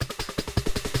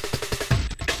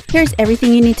Here's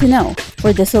everything you need to know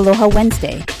for this Aloha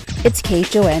Wednesday. It's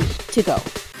KHON to go.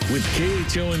 With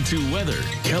KHON2 weather,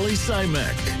 Kelly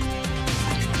Simek.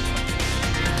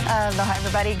 Aloha,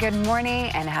 everybody. Good morning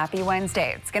and happy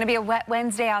Wednesday. It's going to be a wet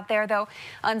Wednesday out there, though.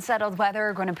 Unsettled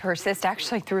weather going to persist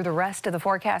actually through the rest of the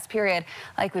forecast period,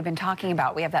 like we've been talking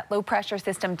about. We have that low pressure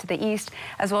system to the east,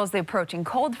 as well as the approaching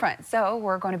cold front. So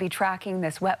we're going to be tracking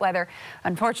this wet weather,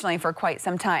 unfortunately, for quite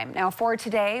some time. Now, for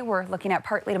today, we're looking at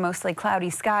partly to mostly cloudy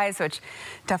skies, which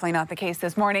definitely not the case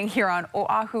this morning here on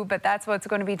Oahu, but that's what's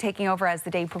going to be taking over as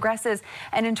the day progresses.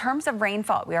 And in terms of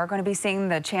rainfall, we are going to be seeing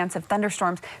the chance of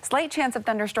thunderstorms, slight chance of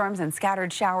thunderstorms and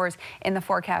scattered showers in the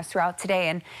forecast throughout today.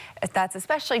 And that's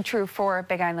especially true for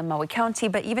Big Island, Maui County,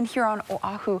 but even here on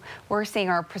Oahu, we're seeing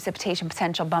our precipitation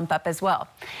potential bump up as well.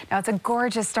 Now, it's a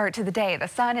gorgeous start to the day. The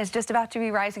sun is just about to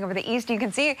be rising over the east. You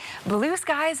can see blue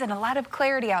skies and a lot of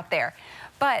clarity out there.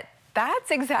 But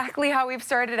that's exactly how we've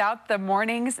started out the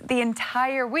mornings the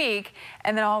entire week,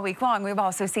 and then all week long we've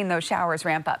also seen those showers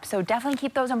ramp up. So definitely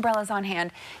keep those umbrellas on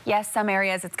hand. Yes, some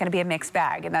areas it's going to be a mixed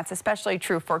bag, and that's especially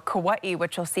true for Kauai,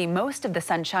 which will see most of the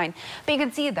sunshine. But you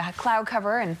can see the cloud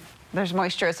cover, and there's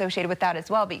moisture associated with that as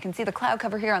well, but you can see the cloud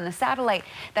cover here on the satellite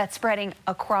that's spreading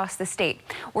across the state.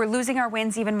 We're losing our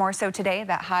winds even more so today.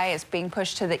 That high is being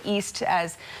pushed to the east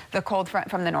as the cold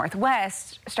front from the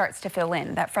northwest starts to fill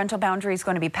in. That frontal boundary is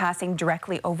going to be passing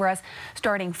directly over us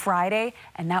starting Friday,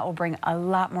 and that will bring a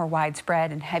lot more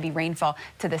widespread and heavy rainfall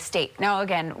to the state. Now,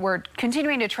 again, we're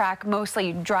continuing to track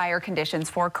mostly drier conditions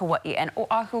for Kauai and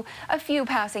Oahu. A few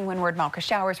passing windward Mauka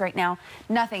showers right now.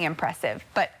 Nothing impressive,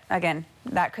 but again,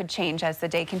 that could change as the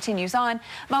day continues on.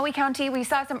 Maui County, we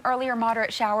saw some earlier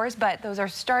moderate showers, but those are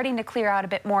starting to clear out a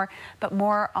bit more, but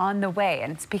more on the way.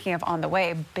 And speaking of on the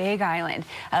way, Big Island,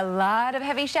 a lot of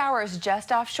heavy showers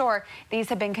just offshore. These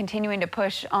have been continuing to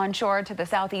push onshore to the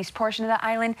southeast portion of the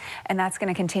island, and that's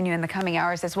going to continue in the coming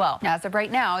hours as well. Now, as of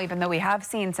right now, even though we have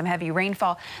seen some heavy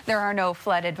rainfall, there are no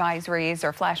flood advisories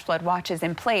or flash flood watches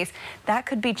in place. That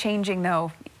could be changing,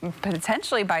 though,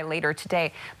 potentially by later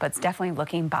today, but it's definitely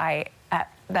looking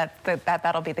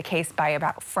that'll be the case by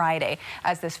about Friday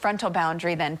as this frontal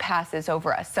boundary then passes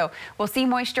over us. So we'll see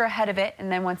moisture ahead of it,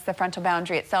 and then once the frontal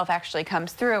boundary itself actually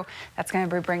comes through, that's going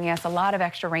to be bringing us a lot of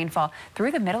extra rainfall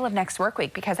through the middle of next work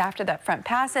week, because after that front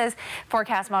passes,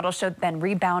 forecast models show then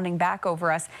rebounding back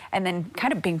over us and then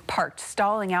kind of being parked,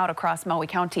 stalling out across Maui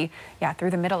County,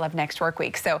 through the middle of next work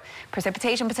week. So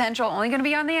precipitation potential only going to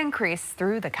be on the increase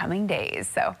through the coming days.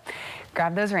 So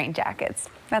grab those rain jackets.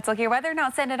 That's Look at Your Weather. Now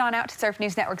send it on out to Surf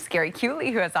News Network's Gary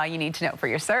Cooley, who has all you need to know for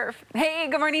your surf. Hey,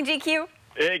 good morning, GQ.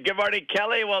 Hey, good morning,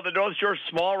 Kelly. Well, the North Shore's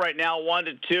small right now, 1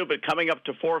 to 2, but coming up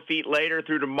to 4 feet later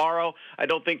through tomorrow. I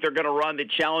don't think they're going to run the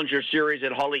Challenger Series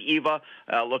at Haleiwa.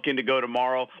 Looking to go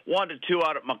tomorrow. 1 to 2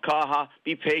 out at Makaha.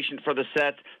 Be patient for the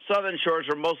sets. Southern Shores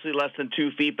are mostly less than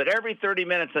 2 feet, but every 30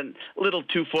 minutes a little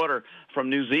 2-footer from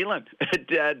New Zealand.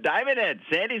 Diamond Head,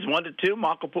 Sandy's 1 to 2,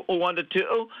 Makapu'u 1 to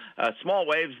 2. Small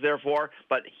waves, therefore,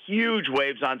 but huge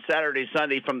waves on Saturday,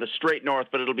 Sunday from the straight north,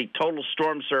 but it'll be total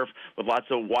storm surf with lots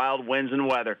of wild winds and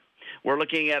weather. We're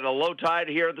looking at a low tide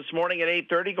here this morning at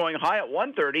 8:30, going high at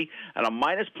 1:30, and a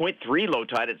minus 0.3 low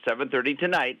tide at 7:30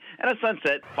 tonight, and a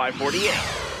sunset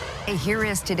 5:48. Here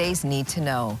is today's Need to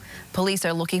Know. Police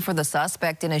are looking for the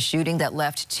suspect in a shooting that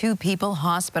left 2 people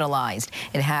hospitalized.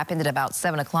 It happened at about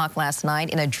 7 o'clock last night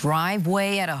in a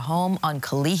driveway at a home on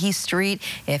Kalihi Street.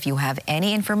 If you have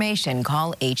any information,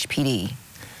 call HPD.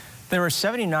 There were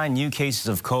 79 new cases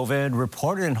of COVID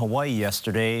reported in Hawaii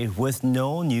yesterday with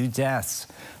no new deaths.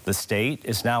 The state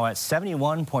is now at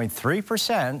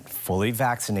 71.3% fully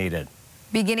vaccinated.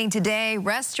 Beginning today,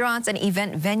 restaurants and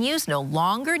event venues no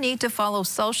longer need to follow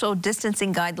social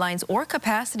distancing guidelines or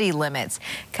capacity limits.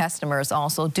 Customers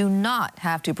also do not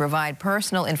have to provide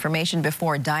personal information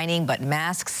before dining, but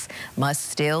masks must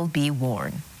still be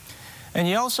worn. And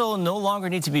you also no longer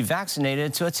need to be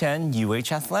vaccinated to attend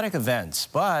UH athletic events,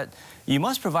 but you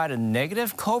must provide a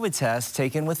negative COVID test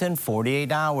taken within 48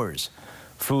 hours.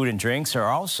 Food and drinks are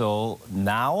also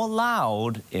now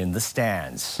allowed in the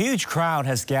stands. A huge crowd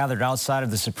has gathered outside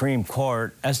of the Supreme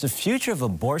Court as the future of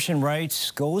abortion rights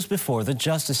goes before the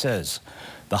justices.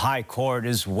 The High Court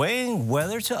is weighing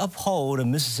whether to uphold a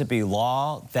Mississippi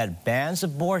law that bans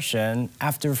abortion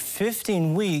after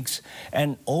 15 weeks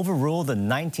and overrule the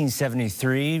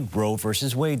 1973 Roe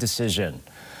v. Wade decision.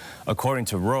 According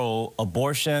to Roe,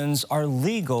 abortions are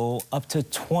legal up to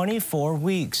 24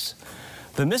 weeks.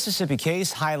 The Mississippi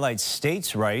case highlights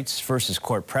states' rights versus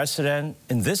court precedent,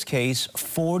 in this case,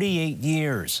 48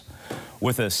 years.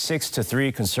 With a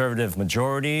 6-3 conservative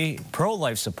majority,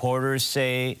 pro-life supporters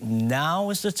say now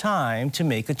is the time to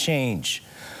make a change.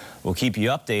 We'll keep you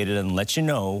updated and let you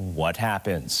know what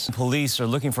happens. Police are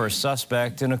looking for a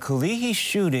suspect in a Kalihi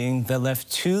shooting that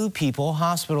left 2 people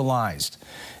hospitalized.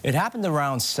 It happened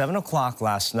around 7 o'clock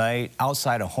last night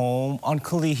outside a home on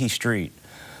Kalihi Street.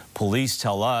 Police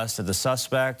tell us that the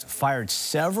suspect fired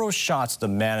several shots at the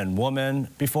man and woman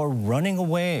before running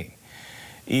away.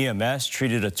 EMS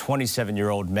treated a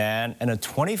 27-year-old man and a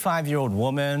 25-year-old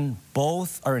woman.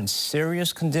 Both are in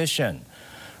serious condition.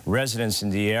 Residents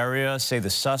in the area say the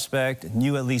suspect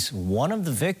knew at least one of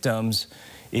the victims.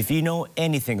 If you know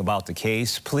anything about the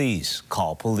case, please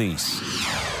call police.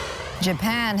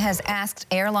 Japan has asked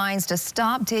airlines to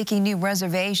stop taking new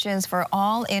reservations for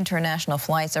all international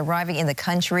flights arriving in the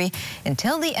country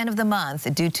until the end of the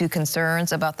month due to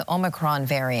concerns about the Omicron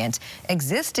variant.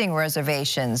 Existing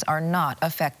reservations are not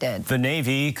affected. The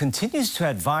Navy continues to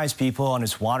advise people on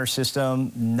its water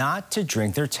system not to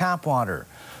drink their tap water.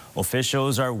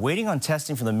 Officials are waiting on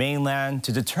testing from the mainland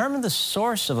to determine the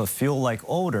source of a fuel-like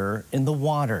odor in the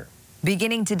water.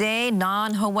 Beginning today,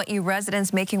 non-Hawaii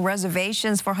residents making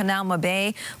reservations for Hanauma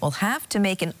Bay will have to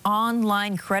make an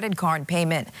online credit card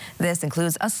payment. This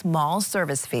includes a small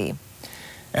service fee.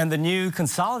 And the new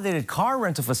consolidated car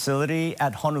rental facility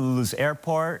at Honolulu's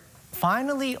airport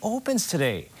finally opens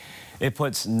today. It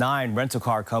puts 9 rental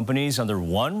car companies under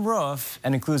one roof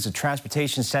and includes a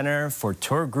transportation center for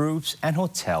tour groups and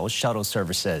hotel shuttle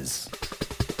services.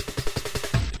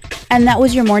 And that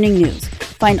was your morning news.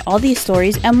 Find all these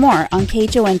stories and more on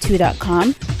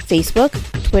KHON2.com, Facebook,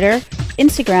 Twitter,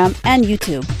 Instagram, and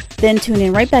YouTube. Then tune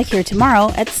in right back here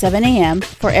tomorrow at 7 a.m.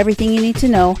 for everything you need to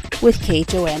know with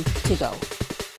KHON to go.